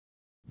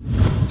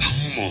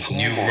Thousands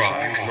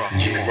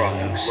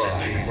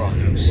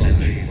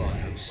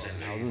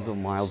of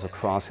miles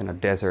across in a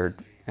desert,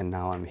 and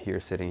now I'm here,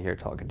 sitting here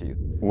talking to you.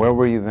 Where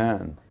were you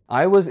then?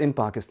 I was in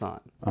Pakistan.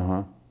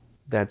 Uh-huh.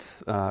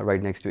 That's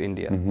right next to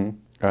India. Mm-hmm.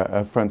 I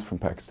have friends from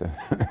Pakistan.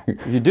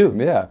 You do?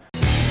 Yeah.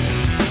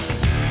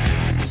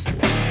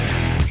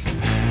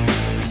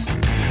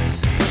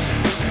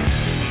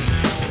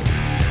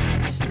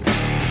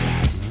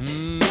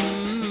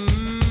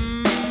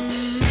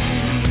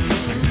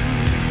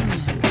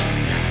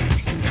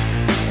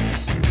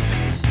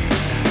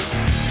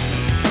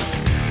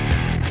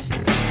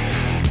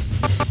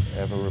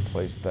 Ever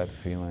replaced that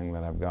feeling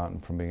that I've gotten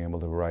from being able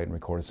to write and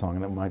record a song,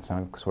 and it might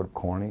sound sort of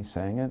corny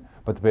saying it,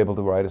 but to be able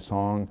to write a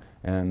song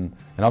and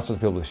also to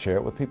be able to share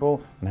it with people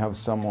and have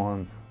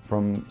someone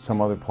from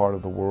some other part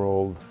of the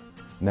world,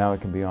 now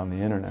it can be on the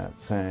internet,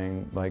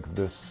 saying like,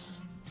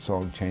 this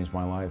song changed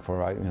my life,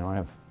 or I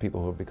have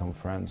people who have become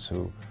friends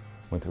who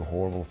went through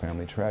horrible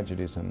family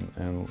tragedies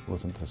and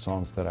listened to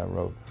songs that I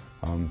wrote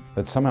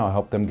that somehow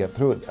helped them get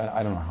through it.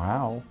 I don't know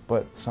how,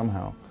 but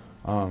somehow.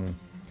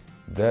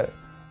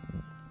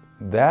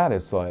 That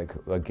is like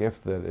a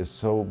gift that is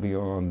so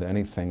beyond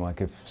anything.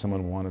 Like if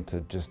someone wanted to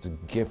just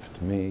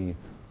gift me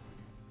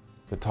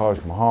the Taj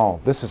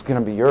Mahal, this is going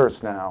to be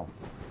yours now,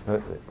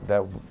 that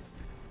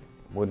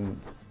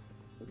wouldn't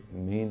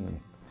mean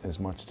as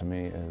much to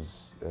me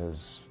as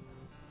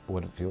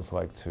what it feels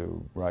like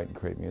to write and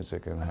create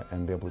music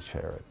and be able to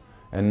share it.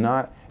 And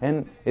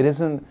it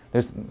isn't,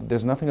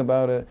 there's nothing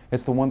about it.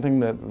 It's the one thing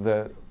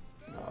that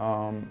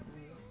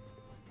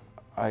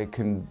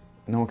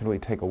no one can really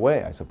take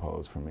away, I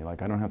suppose, from me.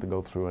 Like, I don't have to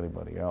go through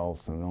anybody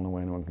else, and the only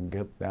way anyone can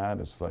get that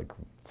is like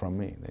from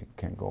me. They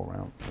can't go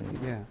around me.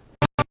 Yeah.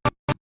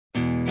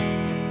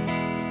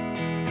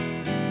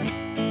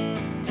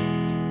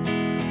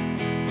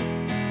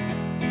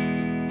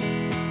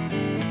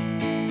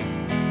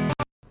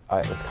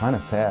 It's kind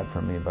of sad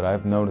for me, but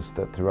I've noticed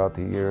that throughout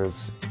the years,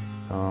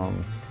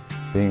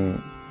 being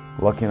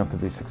lucky enough to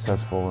be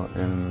successful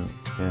in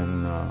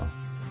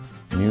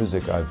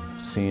music, I've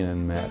seen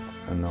and met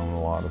and known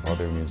a lot of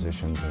other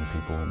musicians and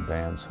people in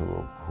bands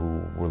who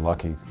were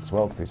lucky as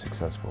well to be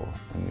successful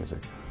in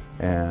music,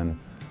 and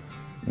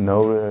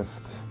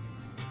noticed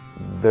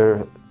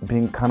there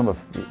being kind of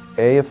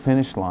a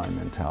finish line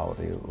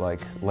mentality,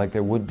 like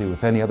there would be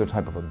with any other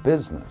type of a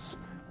business.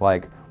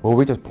 Like, well,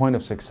 we just point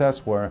of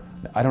success where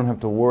I don't have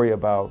to worry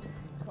about,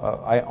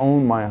 I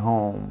own my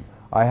home,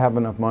 I have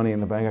enough money in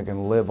the bank I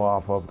can live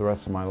off of the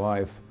rest of my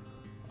life.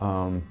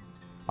 I'm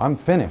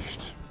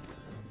finished.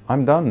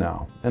 I'm done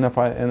now. And if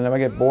I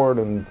get bored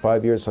in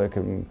 5 years, I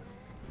can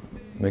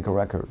make a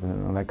record,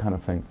 that kind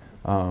of thing.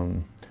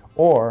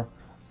 Or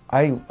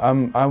I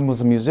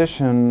was a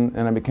musician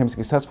and I became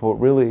successful.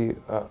 Really,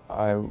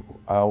 I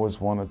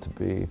always wanted to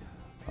be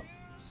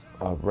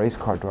a race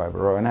car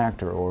driver or an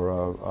actor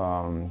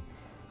or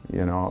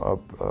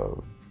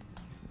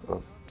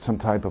some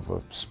type of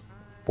a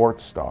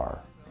sports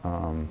star.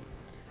 For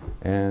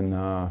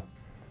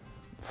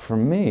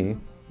me,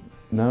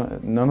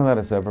 none of that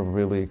has ever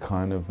really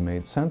kind of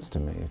made sense to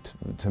me.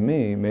 To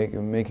me,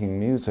 making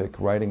music,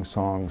 writing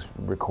songs,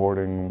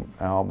 recording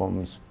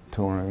albums,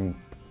 touring,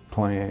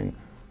 playing,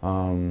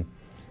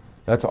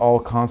 that's all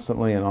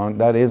constantly and on.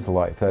 That is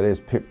life. That is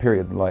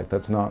period life.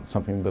 That's not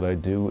something that I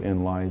do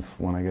in life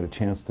when I get a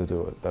chance to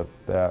do it.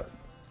 That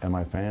and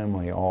my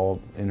family all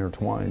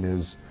intertwined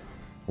is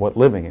what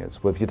living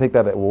is. Well, if you take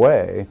that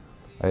away,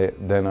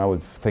 then I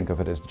would think of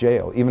it as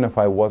jail. Even if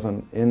I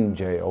wasn't in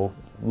jail,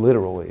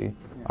 literally,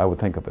 I would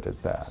think of it as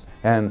that.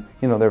 And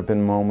there have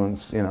been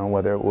moments,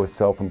 whether it was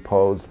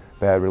self-imposed,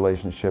 bad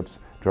relationships,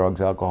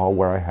 drugs, alcohol,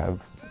 where I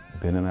have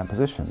been in that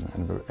position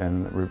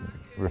and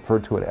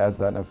referred to it as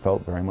that, and I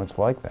felt very much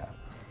like that.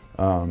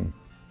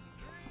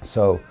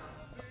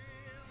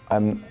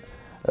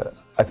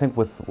 I think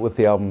with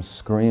the album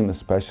Scream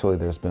especially,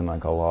 there's been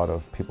like a lot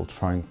of people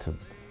trying to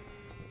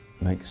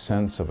make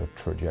sense of a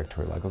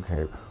trajectory. Like,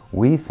 okay,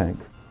 we think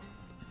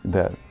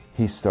that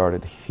he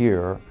started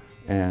here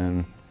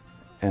and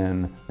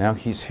now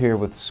he's here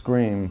with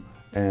Scream,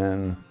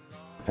 and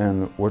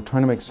we're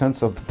trying to make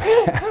sense of the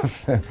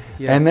path.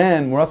 Yeah. And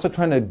then we're also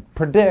trying to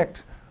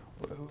predict,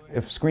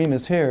 if Scream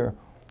is here,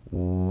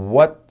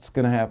 what's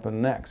going to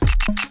happen next.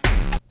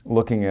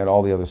 Looking at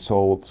all the other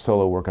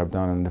solo work I've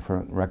done and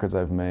different records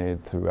I've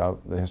made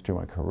throughout the history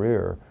of my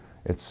career,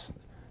 it's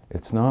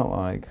not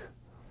like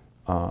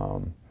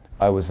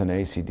I was in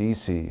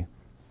AC/DC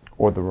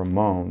or the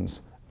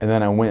Ramones, and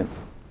then I went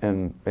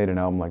and made an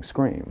album like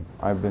Scream.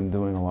 I've been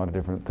doing a lot of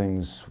different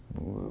things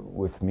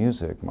with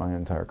music my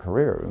entire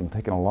career and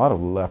taking a lot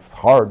of left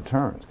hard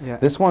turns. Yeah.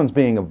 This one's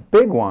being a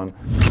big one.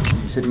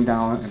 You're sitting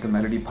down and the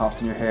melody pops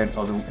in your head,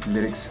 or the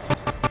lyrics.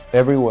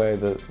 Every way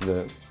that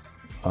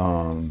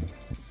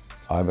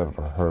I've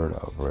ever heard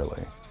of,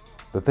 really.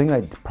 The thing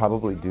I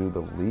probably do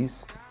the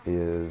least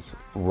is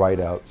write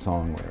out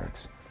song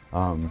lyrics.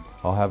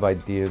 I'll have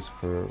ideas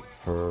for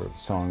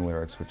song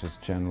lyrics, which is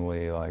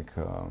generally like,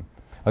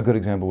 a good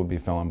example would be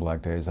Fell on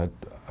Black Days. I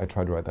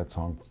tried to write that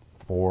song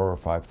 4 or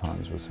 5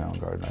 times with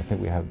Soundgarden. I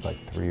think we had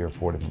like 3 or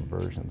 4 different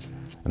versions.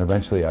 And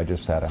eventually I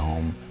just sat at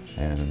home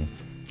and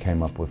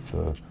came up with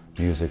the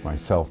music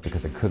myself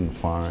because I couldn't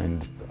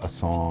find a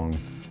song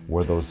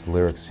where those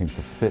lyrics seemed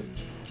to fit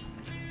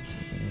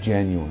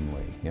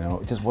genuinely. You know,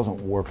 it just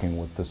wasn't working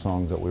with the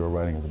songs that we were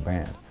writing as a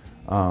band.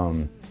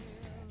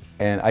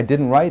 And I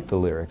didn't write the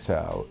lyrics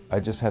out.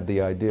 I just had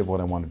the idea of what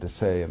I wanted to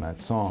say in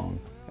that song,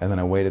 and then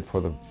I waited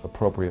for the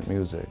appropriate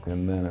music,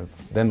 and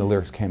then the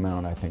lyrics came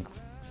out, I think,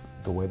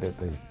 the way that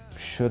they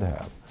should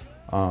have.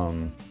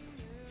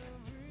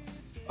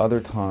 Other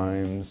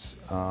times,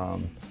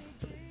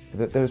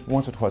 there's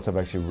once or twice I've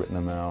actually written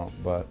them out,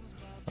 but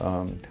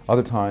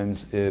other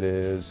times it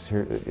is,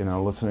 you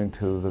know, listening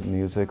to the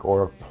music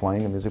or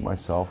playing the music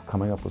myself,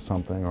 coming up with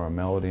something or a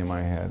melody in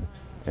my head,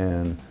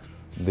 and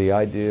the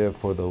idea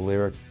for the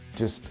lyric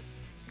just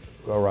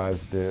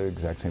arrives at the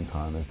exact same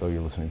time as though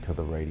you're listening to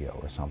the radio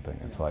or something.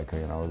 It's like,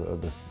 you know,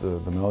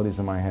 the melody's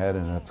in my head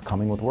and it's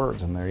coming with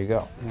words, and there you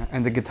go. Yeah,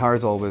 and the guitar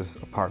is always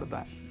a part of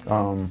that.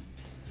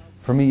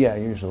 For me, yeah,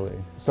 usually.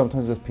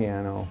 Sometimes it's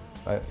piano.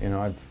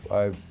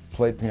 I've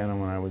played piano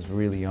when I was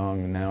really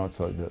young, and now it's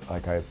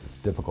it's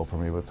difficult for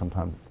me, but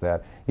sometimes it's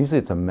that. Usually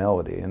it's a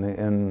melody,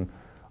 and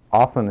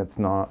often it's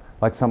not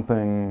like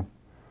something.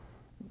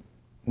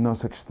 No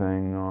Such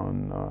Thing on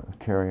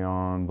Carry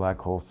On, Black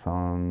Hole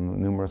Sun,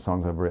 numerous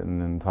songs I've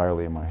written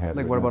entirely in my head.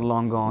 Like what about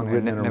Long Gone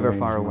and Never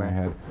Far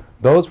Away?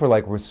 Those were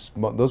like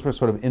those were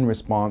sort of in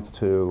response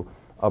to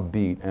a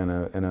beat and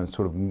a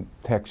sort of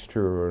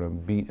texture or a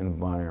beat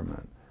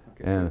environment.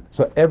 Okay, and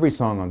so every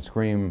song on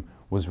Scream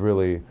was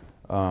really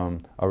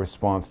a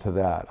response to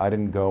that.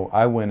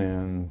 I went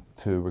in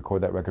to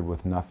record that record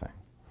with nothing.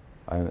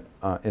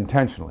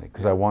 Intentionally,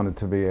 because I wanted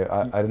to be.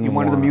 I didn't. You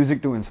wanted the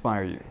music to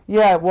inspire you.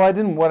 Yeah, well, I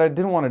didn't. What I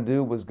didn't want to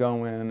do was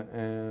go in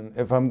and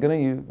if I'm going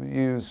to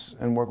use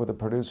and work with a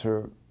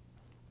producer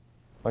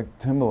like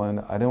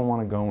Timbaland, I didn't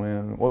want to go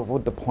in. What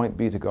would the point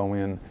be to go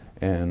in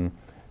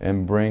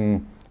and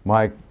bring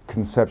my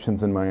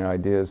conceptions and my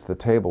ideas to the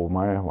table?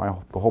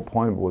 The whole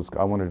point was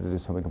I wanted to do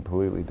something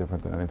completely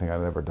different than anything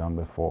I'd ever done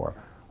before.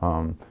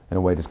 In a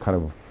way, just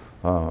kind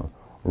of.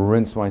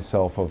 Rinse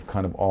myself of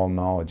kind of all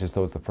knowledge, as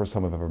though it's the first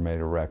time I've ever made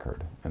a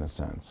record, in a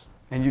sense.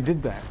 And you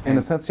did that. In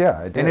a sense, yeah,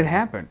 I did. And it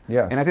happened.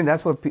 Yes. And I think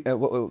that's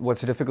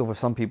what's difficult for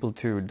some people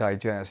to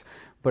digest.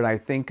 But I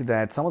think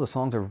that some of the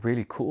songs are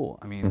really cool.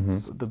 I mean,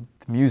 the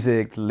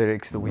music, the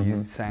lyrics, the way you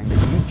sang.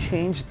 You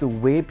changed the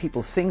way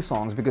people sing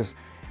songs, because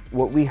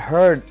what we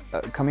heard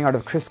coming out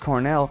of Chris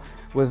Cornell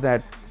was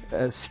that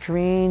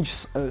strange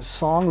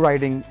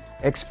songwriting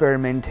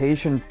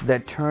experimentation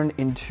that turned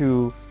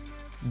into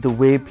the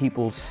way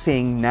people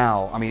sing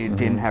now. I mean, it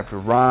didn't have to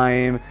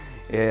rhyme.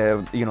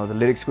 You know, the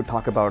lyrics could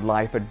talk about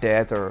life or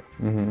death or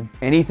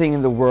anything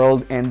in the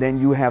world, and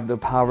then you have the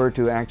power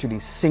to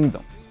actually sing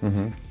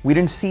them. We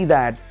didn't see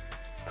that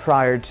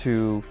prior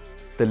to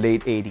the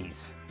late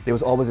 80s. There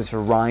was always this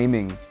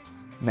rhyming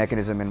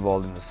mechanism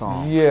involved in the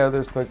song. Yeah,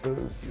 there's like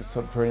the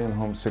subterranean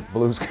homesick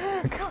blues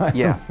kind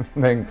of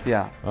thing.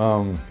 Yeah.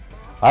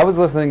 I was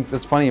listening,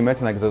 it's funny you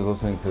mentioned that, because I was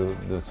listening to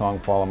the song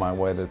Follow My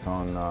Way that's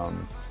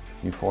on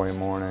Euphoria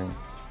Morning,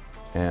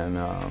 and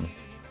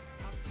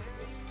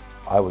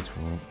I was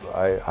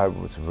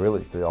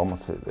really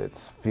almost. It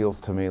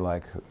feels to me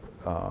like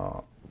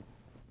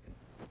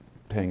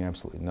paying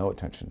absolutely no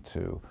attention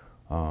to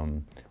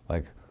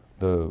like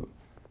the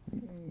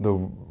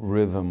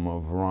rhythm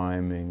of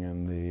rhyming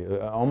and the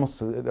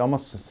it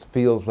almost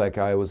feels like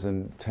I was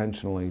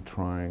intentionally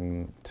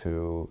trying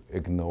to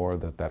ignore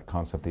that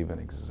concept even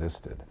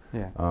existed.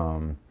 Yeah.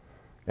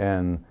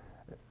 And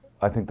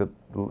I think that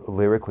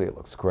lyrically it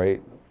looks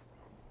great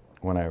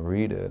when I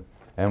read it,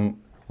 and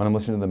when I'm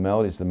listening to the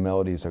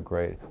melodies are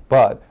great.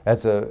 But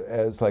as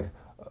like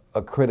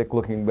a critic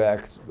looking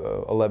back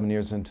 11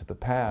 years into the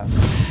past,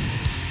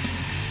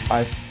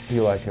 I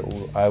feel like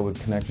I would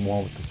connect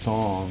more with the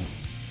song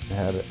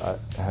had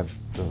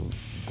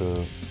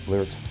the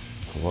lyrics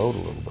flowed a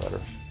little better.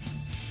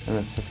 And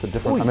it's just a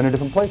different. I'm in a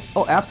different place.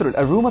 Oh,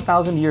 absolutely. A Room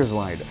 1,000 Years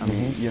Wide. I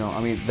mean, you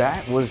know,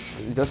 that was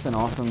just an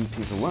awesome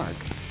piece of work.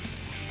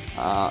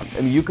 I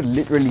mean, you could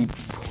literally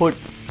put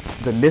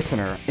the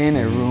listener in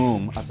a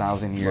room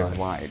 1,000 years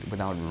wide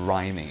without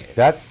rhyming it.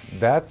 That's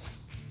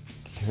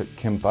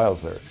Kim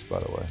Thile's lyrics, by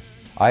the way.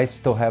 I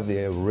still have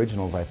the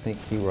originals. I think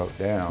he wrote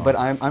down. But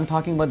I'm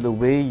talking about the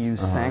way you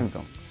sang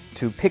them.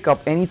 To pick up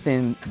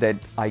anything that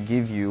I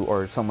give you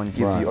or someone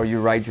gives you or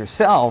you write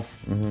yourself,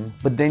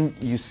 but then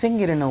you sing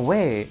it in a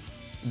way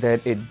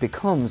that it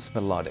becomes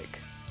melodic.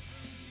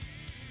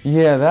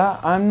 Yeah,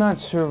 that I'm not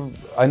sure.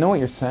 I know what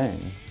you're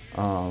saying.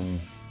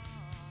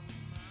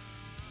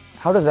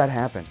 How does that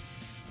happen?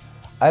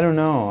 I don't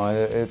know.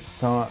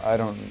 I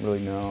don't really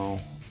know,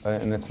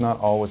 and it's not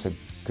always a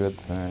good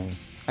thing.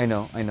 I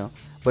know.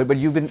 But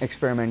you've been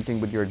experimenting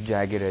with your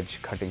jagged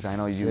edge cuttings. I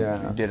know you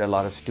did a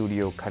lot of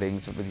studio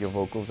cuttings with your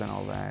vocals and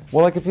all that.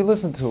 Well, like if you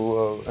listen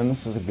to, and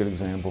this is a good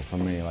example for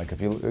me, like if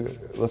you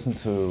listen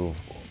to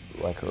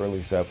like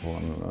early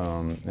Zeppelin,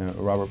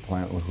 Robert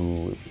Plant,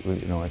 who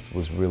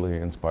was really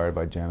inspired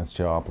by Janis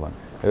Joplin.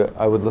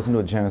 I would listen to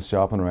a Janis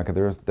Joplin record.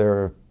 There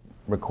are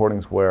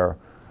recordings where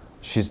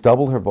she's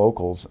doubled her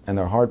vocals and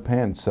they're hard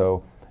panned.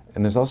 So,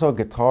 and there's also a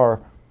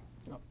guitar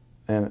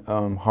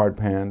and hard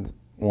panned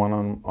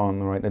one on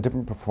the right, and a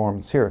different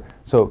performance here.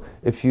 So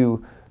if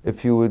you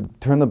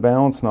would turn the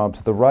balance knob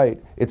to the right,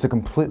 it's a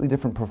completely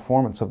different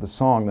performance of the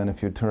song than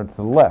if you turn it to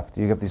the left.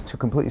 You get these two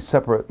completely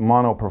separate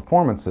mono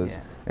performances.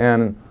 Yeah.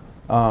 And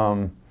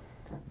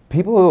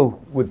people who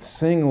would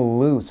sing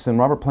loose, and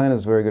Robert Plant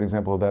is a very good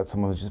example of that,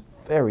 some of those just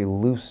very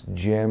loose,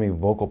 jammy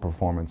vocal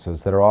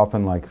performances that are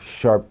often like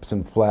sharps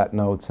and flat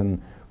notes.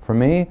 And for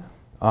me,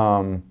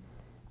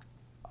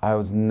 I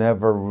was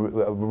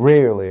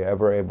rarely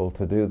ever able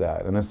to do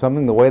that. And there's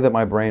something, the way that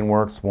my brain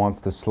works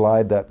wants to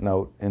slide that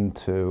note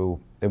into,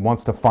 it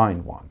wants to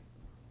find one.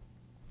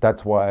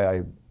 That's why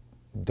I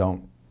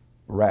don't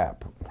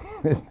rap.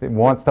 It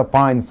wants to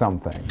find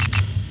something.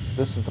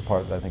 This is the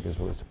part that I think is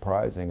really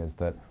surprising, is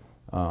that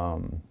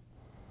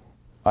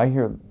I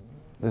hear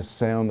this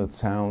sound that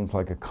sounds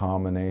like a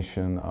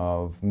combination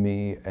of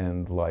me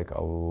and like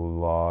a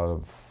lot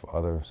of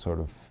other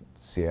sort of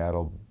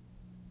Seattle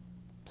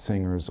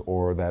singers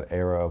or that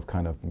era of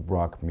kind of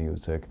rock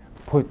music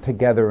put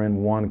together in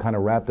one, kind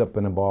of wrapped up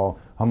in a ball,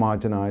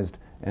 homogenized,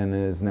 and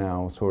is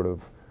now sort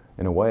of,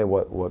 in a way,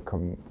 what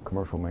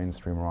commercial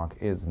mainstream rock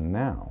is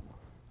now.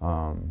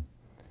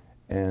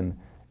 And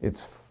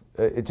it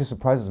just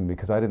surprises me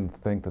because I didn't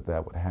think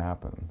that would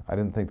happen. I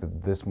didn't think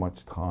that this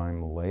much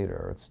time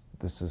later,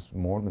 this is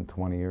more than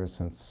 20 years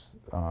since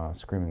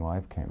Screaming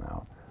Life came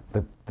out,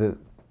 that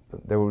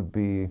there would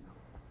be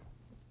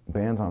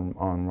bands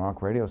on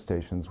rock radio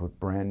stations with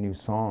brand new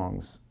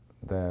songs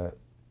that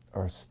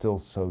are still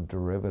so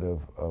derivative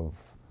of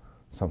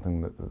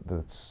something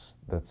that's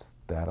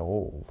that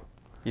old.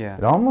 Yeah.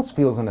 It almost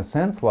feels, in a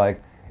sense,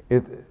 like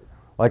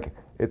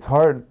it's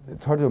hard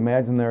to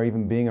imagine there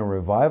even being a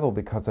revival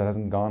because it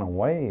hasn't gone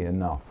away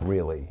enough,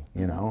 really,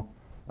 you know.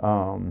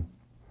 And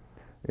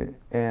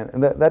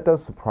that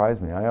does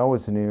surprise me. I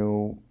always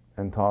knew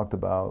and talked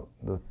about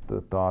the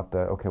thought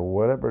that, okay, well,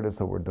 whatever it is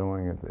that we're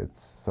doing,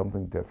 it's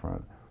something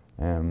different.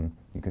 And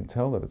you can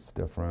tell that it's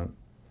different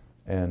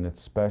and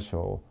it's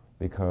special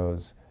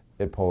because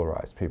it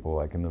polarized people,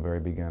 like in the very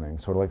beginning,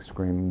 sort of like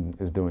Scream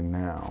is doing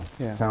now.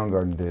 Yeah.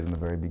 Soundgarden did in the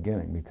very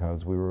beginning,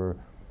 because we were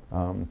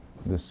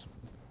this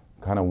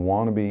kind of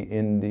wannabe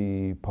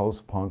indie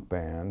post-punk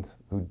band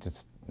who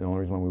just, the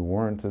only reason why we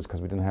weren't is because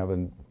we didn't have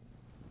a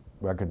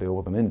record deal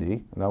with an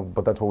indie,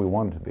 but that's what we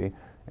wanted to be.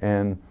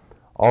 And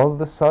all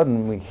of a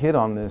sudden we hit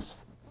on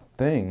this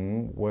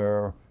thing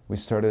where we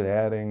started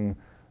adding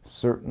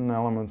certain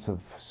elements of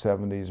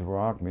 70s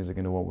rock music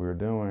into what we were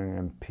doing,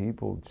 and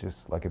people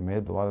just, like, it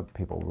made a lot of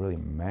people really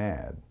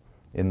mad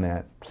in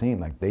that scene.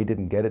 Like, they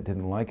didn't get it,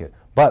 didn't like it.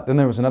 But then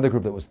there was another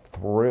group that was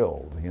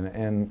thrilled, you know,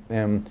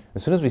 and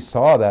as soon as we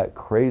saw that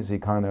crazy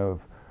kind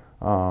of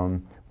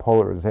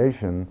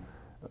polarization,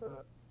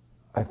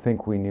 I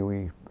think we knew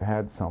we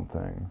had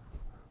something.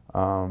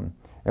 And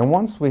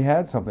once we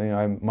had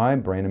something, my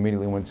brain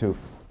immediately went to,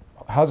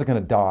 how's it going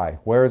to die?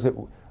 Where is it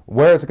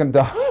going to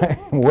die?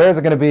 Where is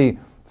it going to be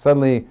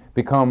suddenly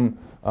become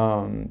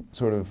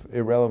sort of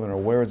irrelevant, or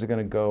where is it going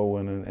to go,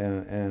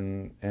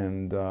 and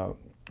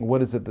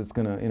what is it that's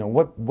going to, you know,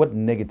 what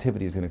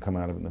negativity is going to come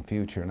out of it in the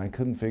future? And I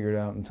couldn't figure it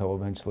out until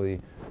eventually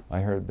I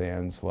heard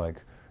bands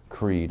like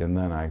Creed, and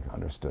then I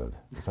understood.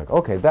 It's like,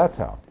 okay, that's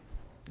how.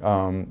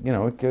 You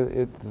know,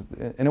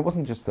 and it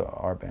wasn't just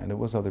our band, it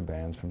was other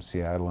bands from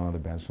Seattle and other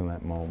bands from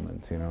that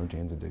moment, you know,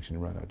 Jane's Addiction,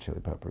 Red Hot Chili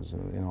Peppers,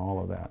 you know,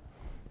 all of that.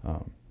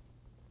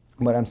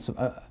 But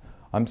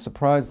I'm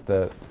surprised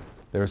that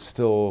I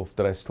still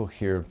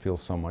hear and feel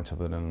so much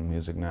of it in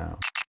music now.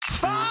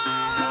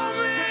 Follow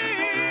me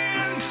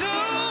into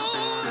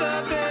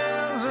the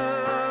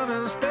desert,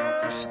 as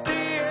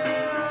thirsty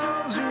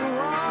as you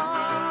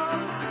are.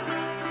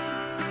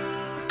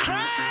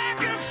 Crack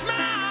a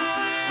smile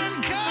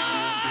and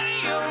cut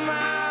your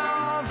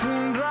mouth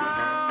and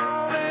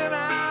drown in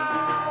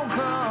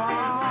alcohol.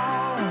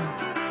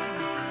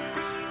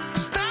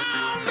 'Cause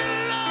down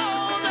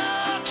below the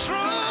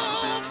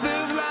truth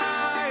is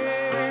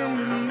lying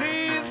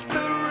beneath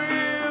the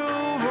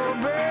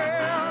riverbed.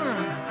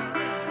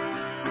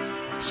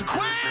 So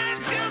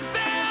quench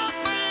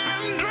yourself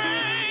and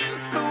drink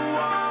the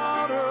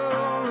water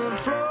that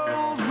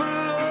flows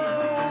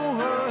below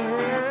her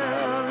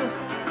head.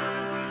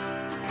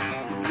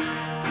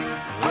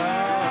 Oh,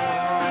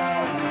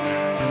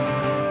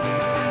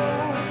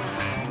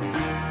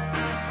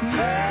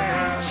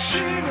 there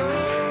she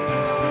goes,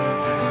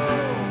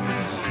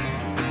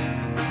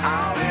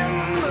 out in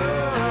the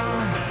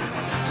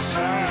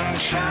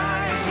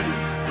sunshine.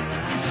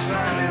 The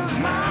sun is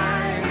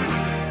mine.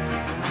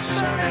 The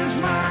sun is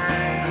mine.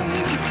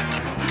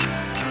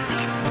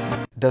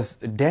 Does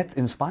death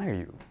inspire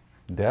you?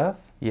 Death?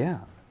 Yeah.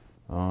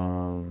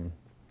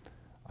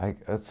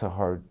 That's a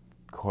hard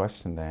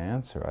question to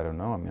answer. I don't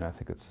know. I mean, I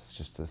think it's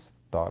just this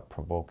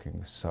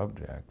thought-provoking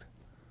subject.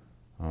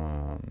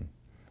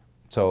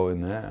 So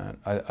in that,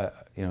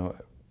 you know,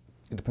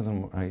 it depends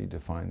on how you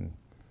define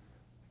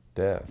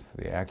death.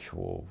 The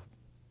actual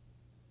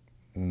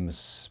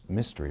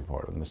mystery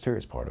part, the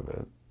mysterious part of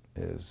it,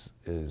 is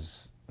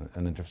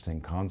an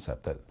interesting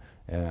concept that,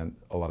 and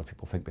a lot of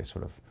people think they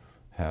sort of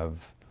have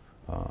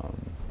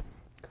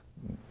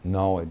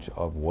knowledge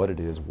of what it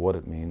is, what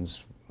it means.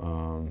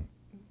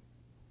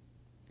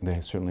 They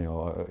certainly, you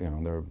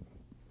know, there are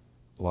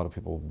a lot of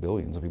people,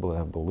 billions of people that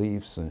have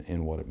beliefs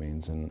in what it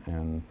means,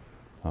 and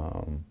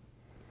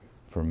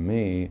for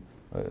me,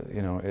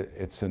 you know,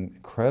 it's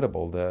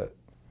incredible that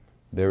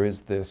there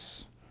is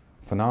this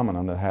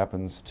phenomenon that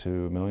happens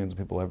to millions of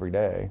people every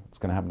day. It's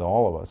going to happen to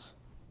all of us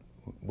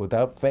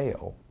without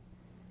fail.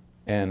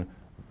 And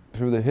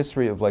through the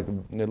history of, like,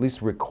 at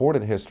least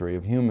recorded history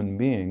of human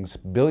beings,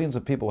 billions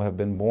of people have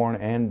been born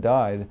and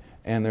died,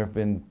 and there have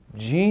been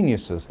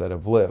geniuses that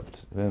have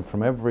lived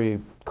from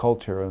every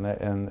culture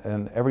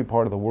and every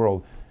part of the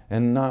world,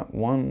 and not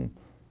one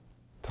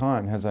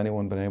time has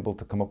anyone been able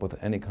to come up with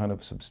any kind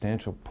of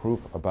substantial proof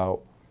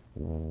about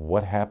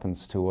what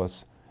happens to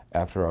us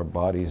after our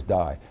bodies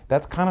die.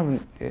 That's kind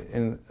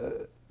of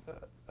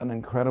an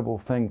incredible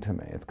thing to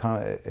me. It's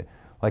kind of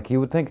like, you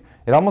would think,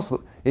 it almost,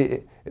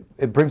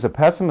 it brings a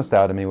pessimist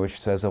out of me,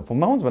 which says, if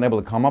no one's been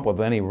able to come up with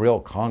any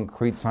real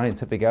concrete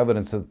scientific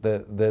evidence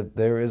that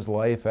there is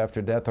life after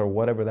death or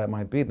whatever that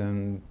might be,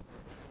 then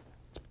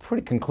it's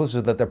pretty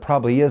conclusive that there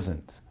probably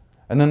isn't.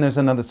 And then there's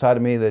another side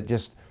of me that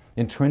just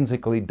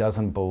intrinsically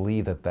doesn't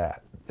believe that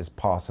that is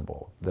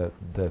possible, that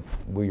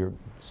we're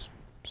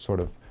sort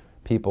of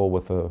people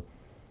with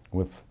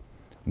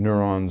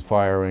neurons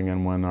firing,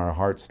 and when our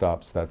heart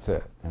stops, that's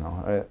it. You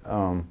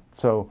know,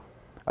 so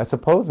I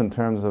suppose in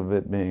terms of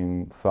it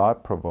being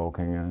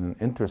thought-provoking and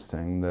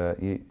interesting, that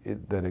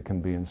it can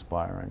be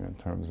inspiring in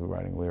terms of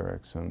writing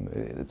lyrics, and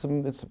it's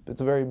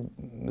a very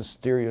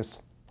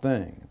mysterious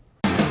thing.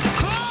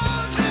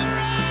 Close your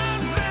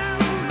eyes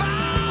and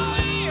bow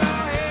your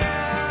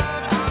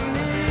head. I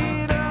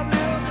need a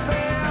little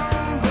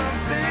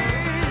sympathy.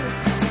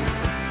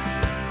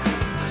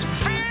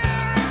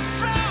 Fear is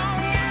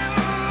strong and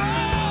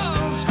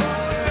love's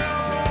for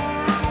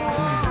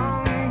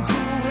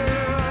everyone who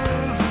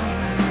is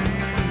me.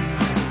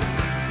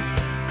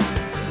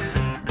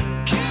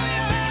 Kill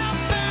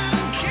yourself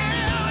and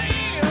kill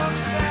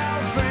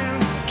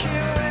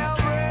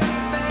everything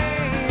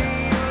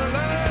you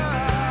love.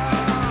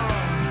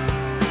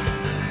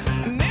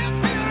 And if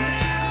you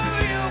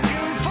live, you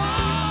can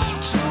fall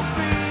to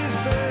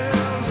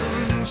pieces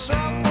and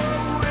suffer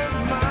with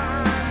my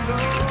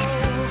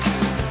ghost.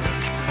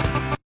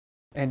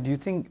 And do you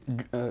think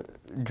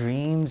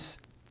dreams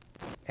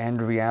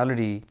and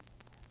reality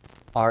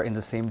are in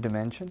the same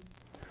dimension?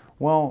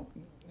 Well,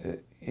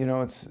 you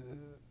know,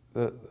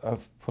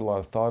 I've put a lot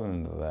of thought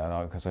into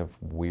that because I have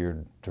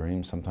weird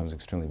dreams, sometimes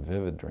extremely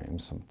vivid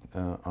dreams.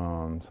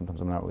 Sometimes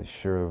I'm not really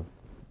sure of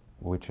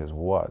which is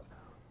what.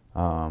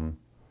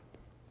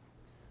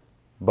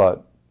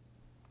 But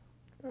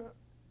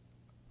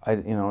I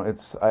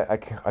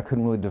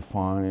couldn't really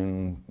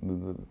define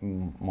the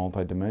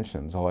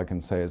multi-dimensions. All I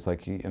can say is,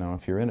 like, you know,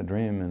 if you're in a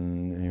dream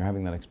and you're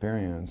having that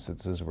experience,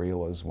 it's as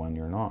real as when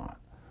you're not.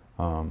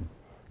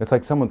 It's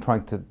like someone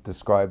trying to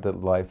describe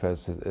that life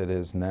as it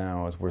is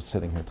now, as we're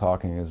sitting here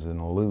talking, is an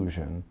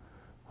illusion.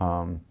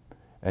 And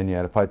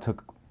yet, if I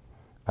took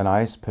an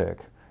ice pick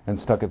and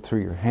stuck it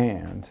through your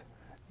hand,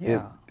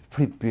 Yeah.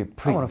 it'd be a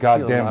pretty wanna feel a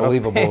goddamn lot of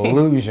believable pain.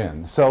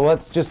 illusion. So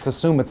let's just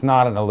assume it's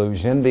not an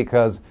illusion,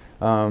 because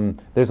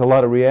there's a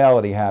lot of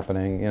reality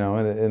happening, you know,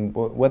 and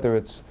whether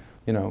it's,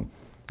 you know,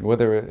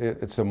 whether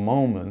it's a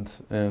moment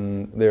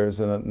and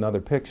there's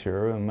another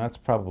picture, and that's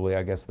probably,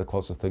 I guess, the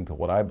closest thing to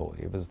what I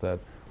believe, is that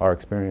our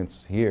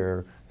experience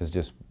here is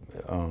just,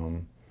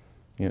 you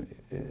know,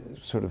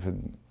 sort of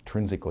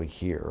intrinsically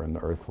here and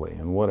earthly,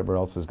 and whatever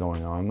else is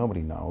going on,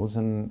 nobody knows,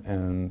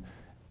 and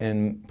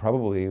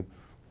probably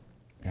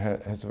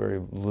has very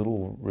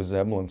little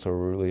resemblance, or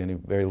really any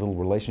very little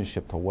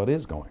relationship to what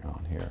is going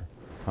on here.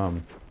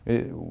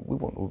 We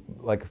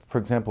won't, like, for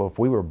example, if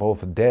we were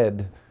both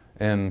dead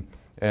and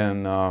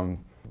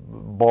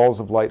balls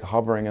of light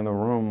hovering in the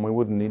room, we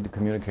wouldn't need to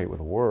communicate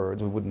with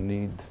words. We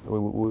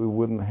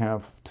wouldn't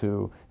have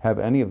to have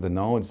any of the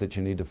knowledge that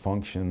you need to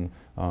function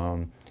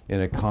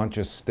in a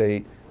conscious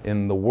state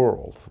in the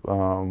world. We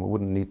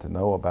wouldn't need to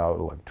know about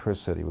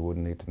electricity. We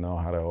wouldn't need to know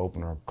how to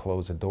open or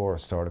close a door,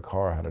 start a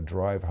car, how to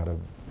drive, how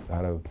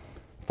to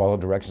follow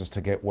directions to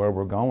get where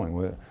we're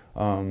going.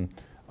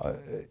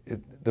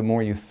 The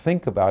more you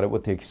think about it,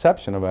 with the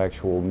exception of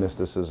actual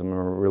mysticism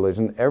or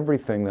religion,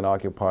 everything that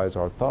occupies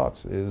our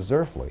thoughts is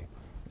earthly.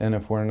 And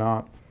if we're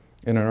not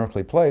in an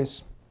earthly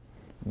place,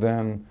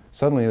 then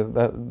suddenly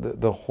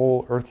the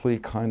whole earthly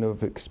kind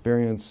of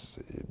experience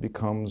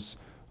becomes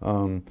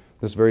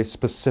this very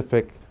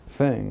specific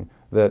thing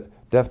that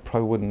death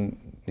probably wouldn't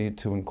need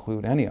to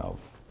include any of.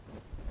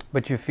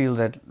 But you feel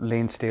that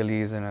Lane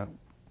Staley is in a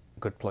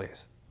good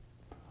place?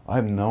 I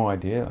have no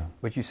idea.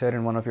 But you said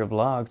in one of your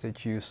blogs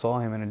that you saw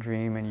him in a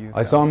dream and you...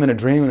 I saw him in a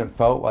dream and it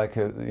felt like,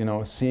 you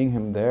know, seeing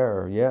him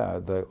there, yeah,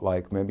 that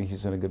like maybe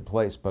he's in a good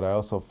place, but I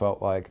also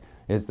felt like,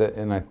 is that,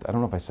 and I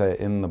don't know if I say it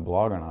in the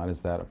blog or not,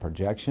 is that a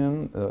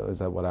projection? Is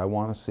that what I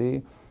want to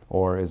see?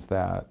 Or is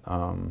that,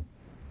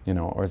 you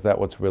know, or is that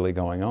what's really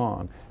going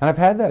on? And I've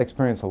had that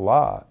experience a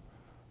lot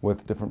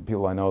with different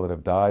people I know that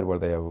have died, where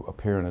they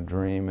appear in a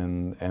dream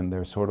and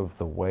they're sort of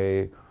the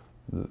way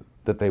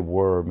that they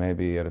were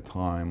maybe at a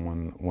time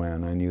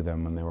when I knew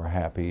them and they were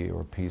happy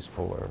or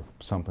peaceful or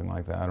something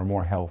like that, or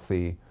more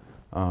healthy.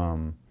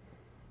 And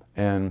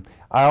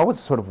I always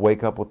sort of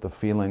wake up with the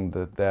feeling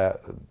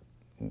that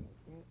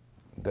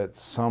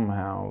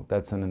somehow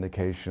that's an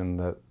indication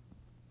that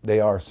they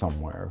are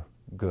somewhere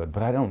good,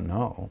 but I don't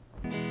know.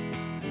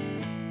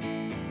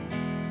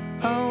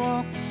 I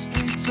walk the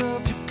streets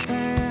of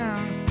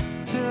Japan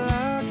till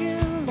I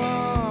get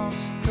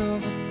lost,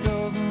 'cause it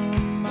doesn't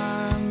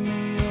remind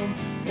me of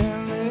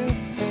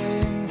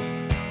anything.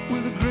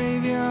 With a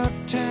graveyard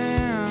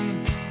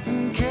tan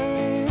and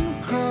carrying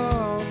a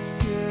cross,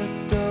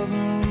 it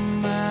doesn't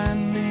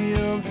remind me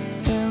of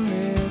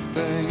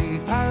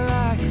anything. I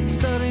like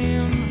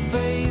studying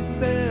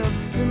faces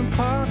in a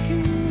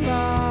parking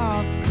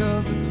lot,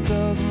 'cause it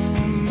doesn't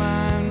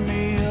remind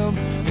me of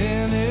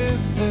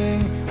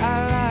anything.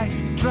 I like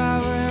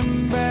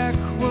driving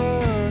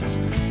backwards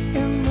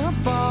in the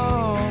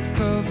fall,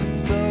 'cause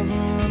it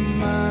doesn't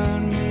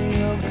remind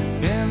me of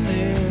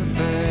anything.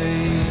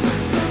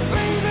 The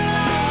things that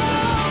I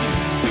want,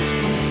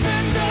 the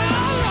things that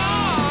I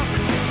lost,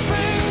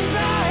 things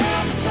I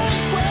held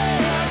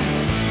sacred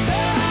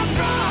that I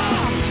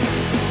dropped.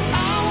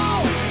 I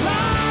won't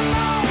lie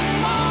no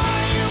more,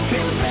 you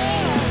can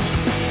bet.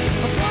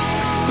 I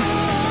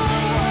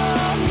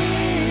don't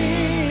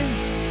need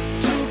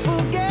to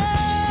forget.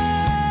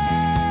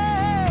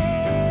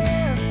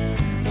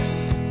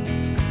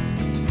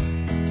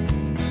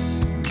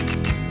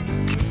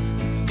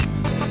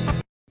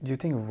 Do you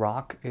think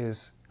rock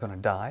is gonna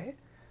die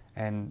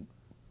and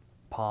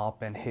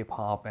pop and hip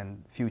hop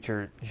and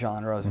future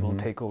genres will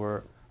take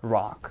over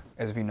rock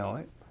as we know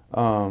it?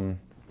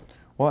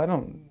 Well, I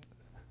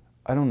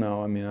don't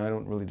know. I mean, I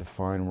don't really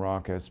define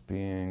rock as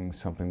being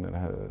something that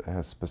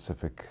has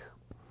specific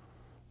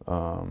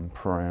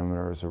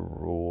parameters or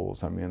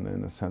rules. I mean,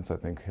 in a sense, I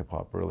think hip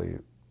hop really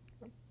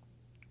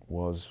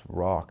was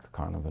rock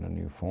kind of in a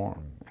new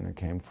form, and it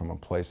came from a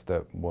place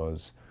that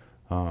was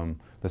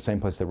the same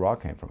place that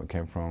rock came from.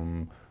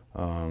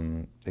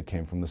 It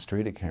came from the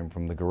street. It came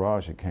from the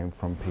garage. It came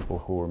from people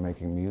who were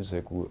making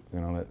music, you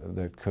know,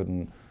 that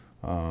couldn't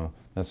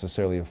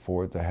necessarily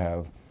afford to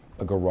have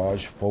a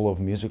garage full of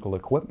musical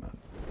equipment.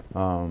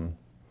 And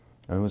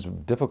it was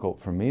difficult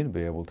for me to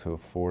be able to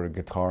afford a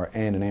guitar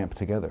and an amp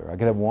together. I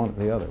could have one or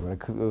the other,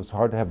 but it was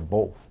hard to have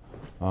both.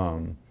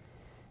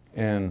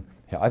 And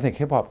yeah, I think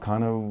hip hop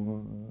kind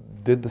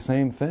of did the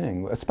same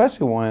thing,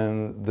 especially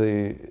when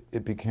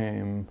it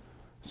became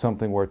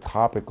something where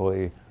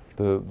topically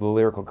the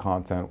lyrical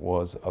content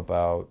was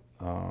about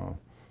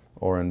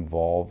or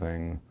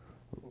involving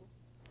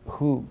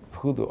who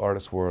the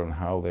artists were and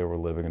how they were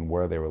living and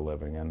where they were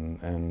living,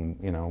 and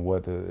you know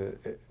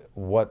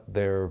what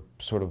their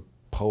sort of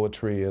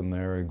poetry and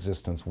their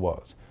existence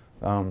was.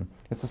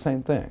 It's the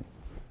same thing.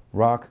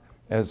 Rock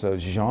as a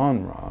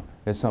genre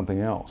is something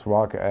else.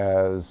 Rock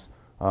as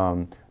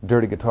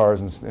dirty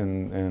guitars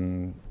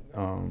and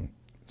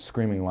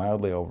screaming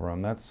loudly over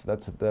them. That's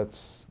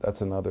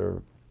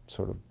another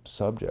sort of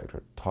subject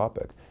or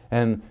topic,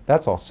 and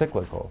that's all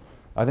cyclical.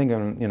 I think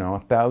in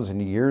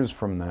 1,000 years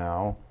from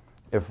now,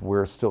 if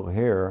we're still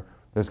here,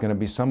 there's going to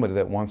be somebody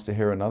that wants to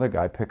hear another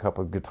guy pick up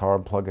a guitar,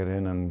 plug it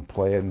in, and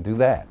play it and do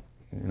that.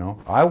 You know,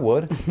 I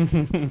would.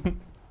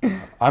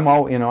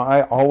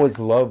 I always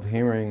love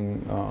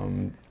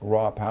hearing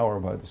raw power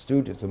by the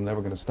Stooges. I'm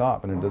never going to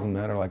stop, and it doesn't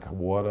matter like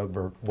what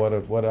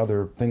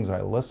other things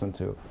I listen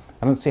to.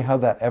 I don't see how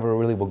that ever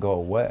really will go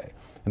away.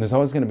 And there's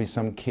always going to be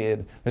some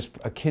kid. There's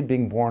a kid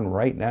being born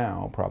right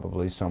now,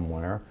 probably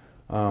somewhere,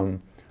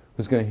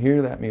 who's going to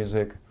hear that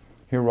music,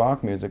 hear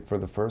rock music for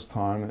the first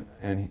time,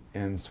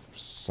 and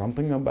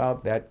something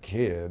about that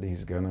kid,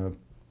 he's going to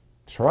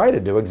try to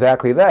do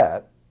exactly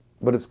that,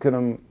 but it's going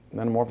to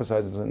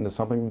metamorphosize into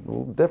something a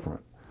little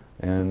different.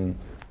 And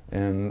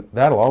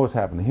that'll always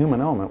happen. The human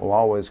element will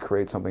always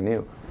create something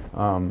new.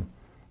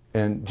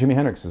 And Jimi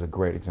Hendrix is a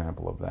great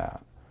example of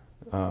that.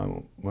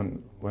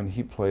 When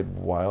he played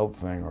Wild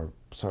Thing or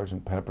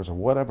Sgt. Pepper's or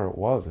whatever it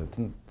was, it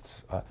didn't.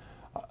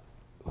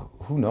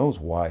 Who knows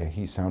why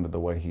he sounded the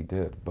way he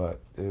did? But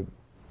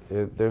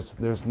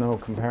there's no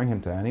comparing him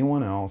to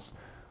anyone else.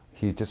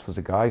 He just was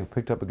a guy who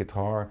picked up a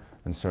guitar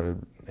and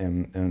started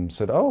and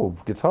said, "Oh,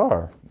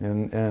 guitar,"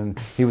 and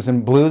he was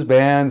in blues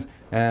bands,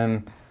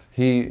 and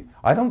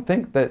I don't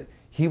think that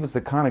he was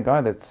the kind of guy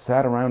that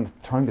sat around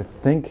trying to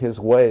think his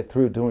way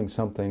through doing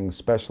something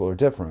special or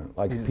different,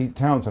 like Pete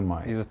Townsend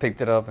might. He just picked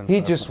it up and he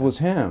just was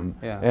him.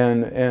 Yeah.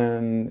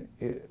 And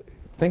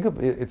think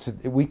of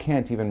it, we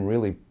can't even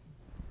really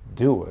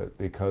do it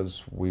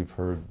because we've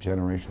heard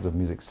generations of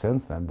music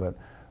since then. But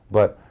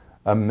But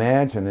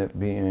imagine it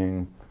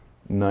being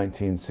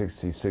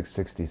 1966,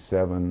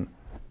 67,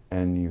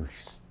 and you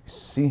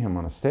see him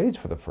on a stage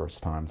for the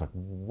first time. It's like,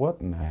 what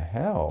in the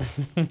hell?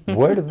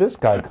 Where did this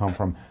guy come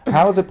from?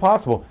 How is it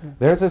possible?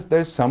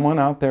 There's someone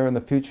out there in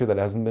the future that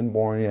hasn't been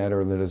born yet,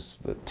 or that is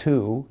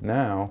two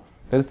now,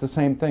 that is the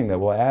same thing, that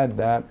will add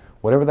that,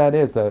 whatever that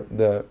is,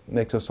 that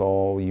makes us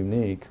all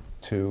unique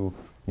to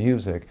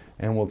music,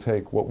 and will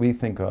take what we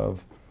think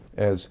of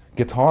as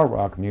guitar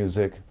rock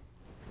music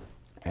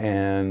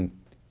and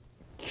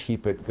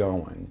keep it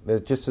going.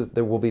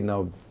 There will be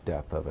no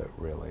death of it,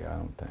 really, I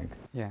don't think.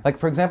 Yeah. Like,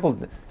 for example,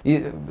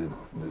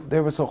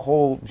 there was a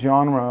whole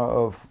genre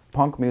of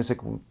punk music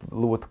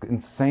with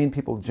insane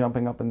people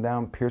jumping up and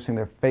down, piercing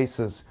their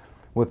faces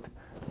with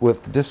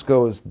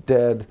Disco is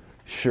Dead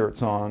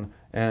shirts on,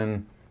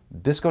 and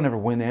disco never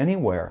went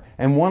anywhere.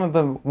 And one of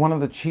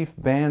the chief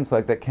bands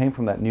like that came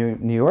from that New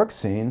York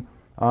scene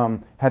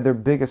had their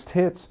biggest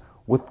hits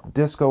with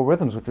disco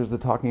rhythms, which was the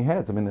Talking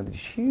Heads. I mean, these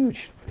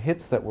huge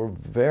hits that were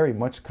very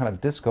much kind of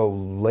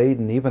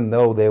disco-laden, even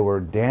though they were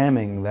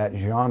damning that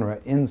genre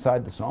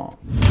inside the song.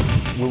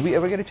 Will we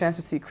ever get a chance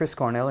to see Chris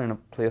Cornell in a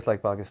place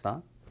like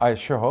Pakistan? I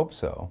sure hope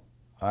so.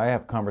 I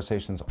have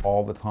conversations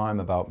all the time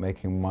about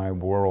making my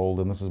world,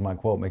 and this is my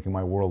quote, making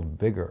my world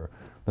bigger.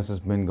 This has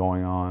been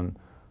going on.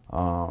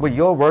 But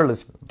your world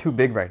is too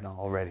big right now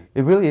already.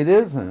 It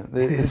isn't.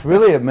 It's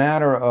really a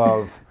matter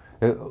of,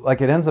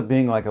 it ends up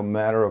being like a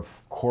matter of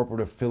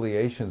corporate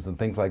affiliations and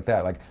things like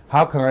that. Like,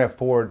 how can I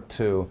afford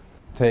to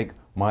take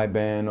my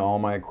band, all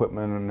my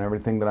equipment and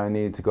everything that I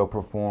need to go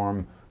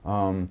perform,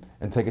 and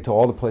take it to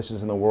all the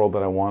places in the world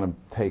that I want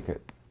to take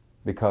it?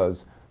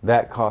 Because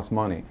that costs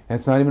money. And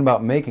it's not even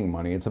about making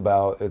money. It's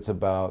about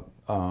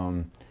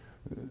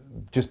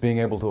just being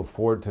able to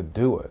afford to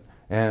do it.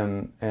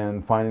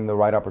 And finding the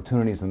right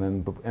opportunities,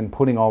 and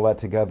putting all that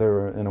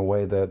together in a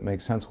way that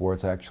makes sense, where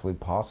it's actually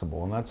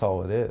possible, and that's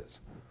all it is.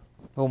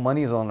 Well,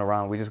 money's on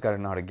around. We just got to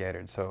know how to get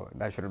it, so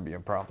that shouldn't be a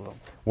problem.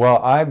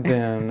 Well, I've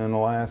been in the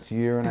last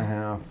year and a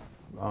half,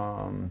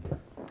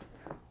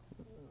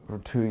 for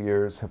 2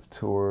 years, have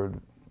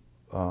toured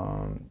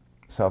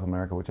South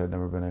America, which I'd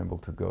never been able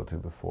to go to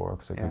before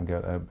because I couldn't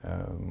get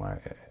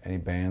any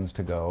bands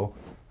to go.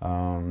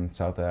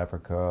 South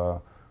Africa.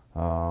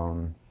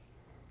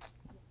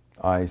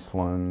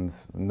 Iceland,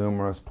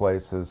 numerous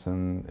places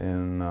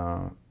in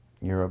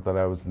Europe that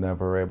I was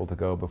never able to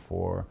go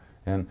before.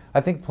 And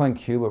I think playing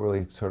Cuba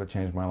really sort of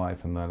changed my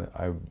life in that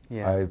I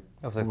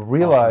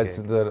realized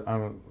awesome that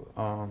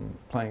I'm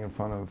playing in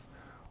front of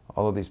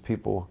all of these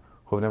people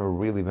who have never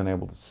really been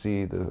able to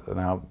see an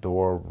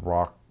outdoor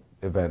rock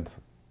event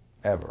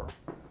ever.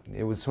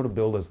 It was sort of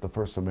billed as the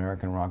first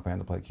American rock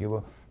band to play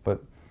Cuba,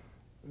 but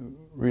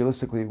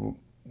realistically,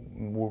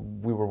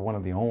 we were one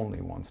of the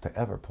only ones to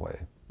ever play.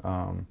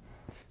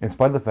 In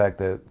spite of the fact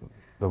that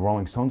the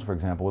Rolling Stones, for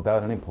example,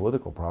 without any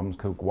political problems,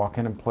 could walk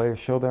in and play a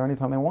show there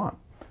anytime they want.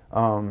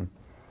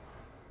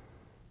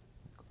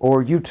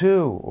 Or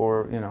U2,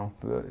 or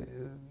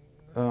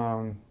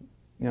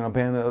a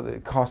band that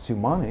it costs you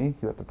money,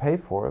 you have to pay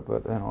for it,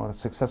 but a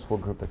successful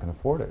group that can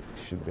afford it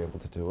should be able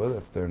to do it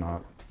if they're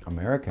not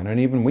American. And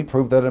even we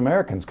proved that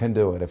Americans can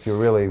do it if you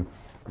really,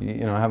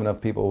 have enough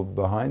people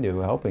behind you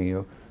helping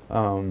you.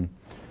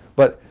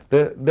 But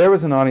there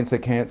was an audience that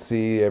can't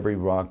see every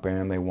rock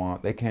band they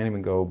want. They can't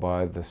even go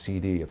buy the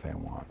CD if they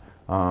want.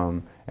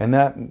 And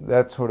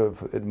that sort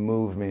of, it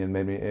moved me and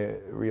made me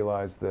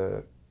realize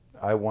that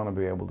I want to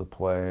be able to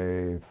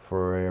play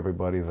for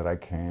everybody that I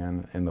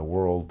can in the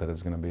world that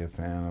is going to be a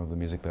fan of the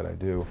music that I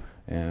do,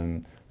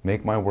 and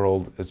make my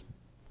world as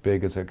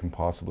big as it can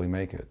possibly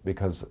make it.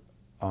 Because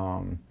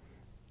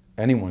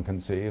anyone can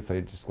see if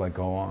they just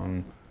go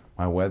on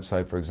my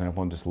website, for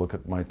example, and just look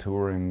at my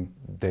touring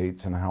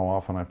dates and how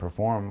often I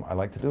perform. I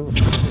like to do it.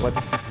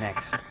 What's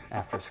next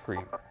after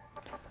Scream?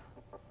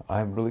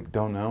 I really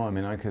don't know. I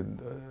mean,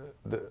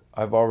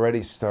 I've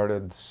already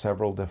started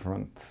several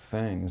different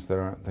things that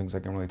aren't things I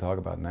can really talk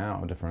about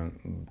now,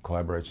 different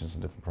collaborations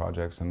and different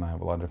projects, and I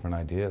have a lot of different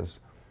ideas.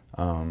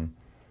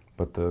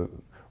 But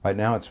right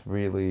now it's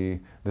really,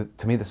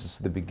 to me, this is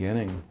the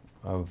beginning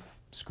of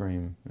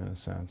Scream, in a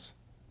sense.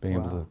 Being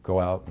able to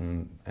go out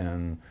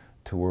and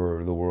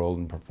tour the world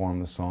and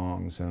perform the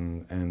songs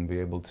and be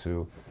able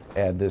to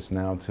add this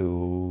now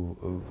to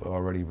an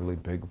already really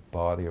big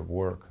body of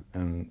work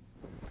and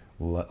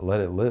let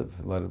it live.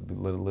 Let it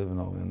live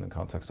in the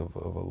context of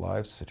a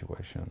live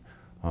situation.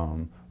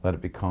 Let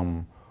it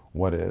become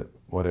what it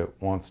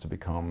wants to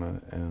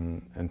become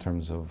in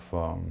terms of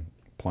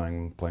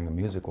playing the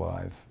music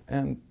live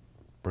and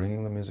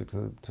bringing the music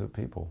to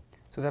people.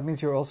 So that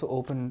means you're also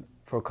open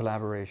for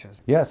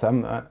collaborations. Yes,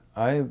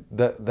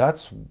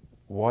 that's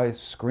why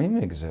Scream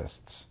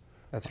exists.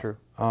 That's true.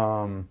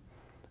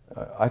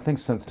 I think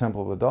since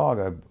Temple of the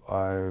Dog,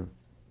 I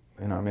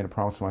made a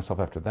promise to myself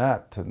after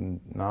that to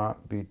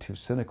not be too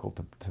cynical,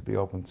 to be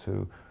open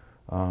to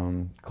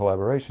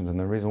collaborations. And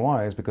the reason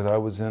why is because I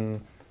was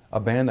in a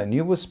band I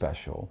knew was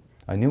special.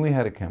 I knew we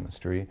had a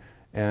chemistry,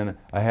 and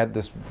I had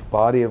this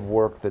body of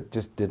work that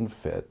just didn't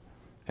fit.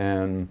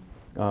 And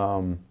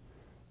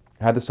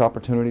had this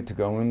opportunity to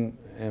go in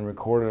and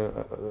record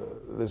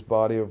this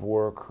body of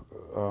work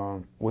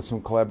with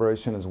some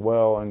collaboration as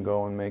well, and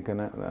go and make an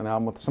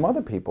album with some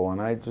other people.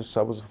 And I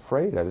was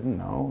afraid. I didn't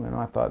know.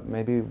 I thought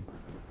maybe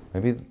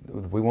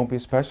we won't be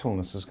special, and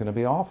this is going to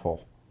be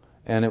awful.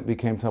 And it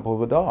became Temple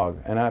of a Dog.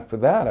 And after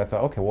that, I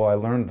thought, okay, well, I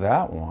learned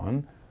that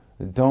one.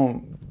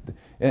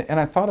 And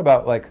I thought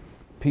about like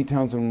Pete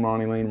Townsend,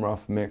 Ronnie Lane,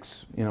 Rough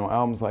Mix,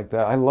 albums like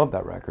that. I love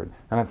that record.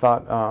 And I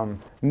thought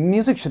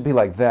music should be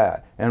like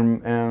that.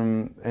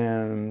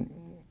 And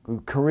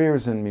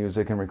careers in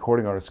music and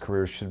recording artists'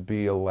 careers should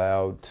be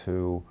allowed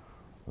to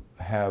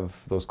have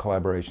those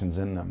collaborations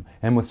in them.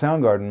 And with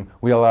Soundgarden,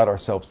 we allowed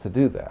ourselves to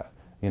do that.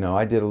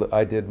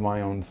 I did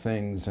my own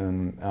things,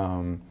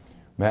 and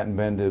Matt and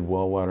Ben did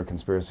Well Water,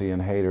 Conspiracy,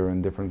 and Hater,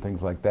 and different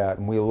things like that.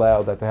 And we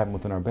allowed that to happen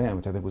within our band,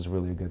 which I think was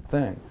really a good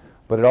thing.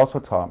 But it also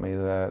taught me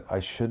that I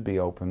should be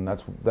open.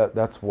 It's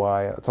also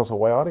why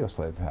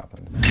Audioslave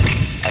happened.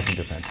 I think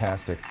they're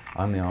fantastic.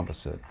 I'm the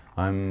opposite.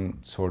 I'm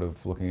sort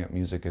of looking at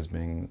music as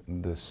being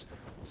this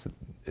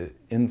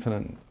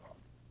infinite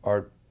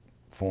art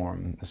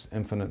form, this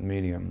infinite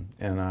medium,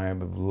 and I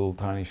have a little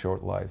tiny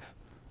short life,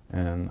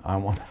 and I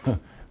want to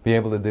be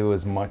able to do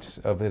as much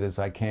of it as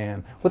I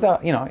can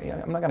without,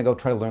 I'm not going to go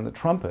try to learn the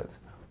trumpet,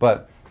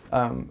 but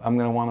I'm going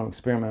to want to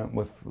experiment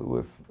with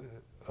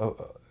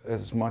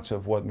as much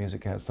of what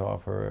music has to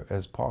offer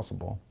as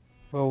possible.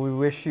 Well, we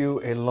wish you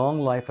a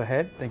long life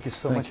ahead. Thank you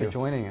so much for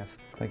joining us.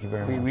 Thank you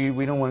very much.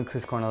 We don't want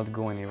Chris Cornell to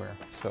go anywhere,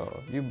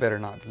 so you better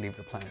not leave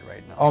the planet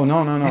right now. Oh, no.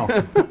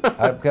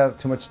 I've got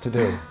too much to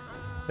do.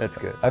 That's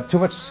good. I have too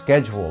much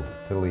scheduled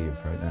to leave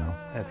right now.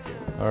 That's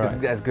good. All right.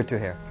 That's good to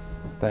hear.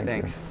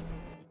 Thanks.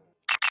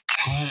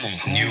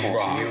 New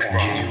rock,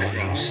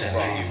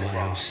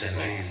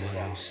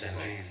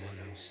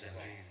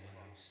 107.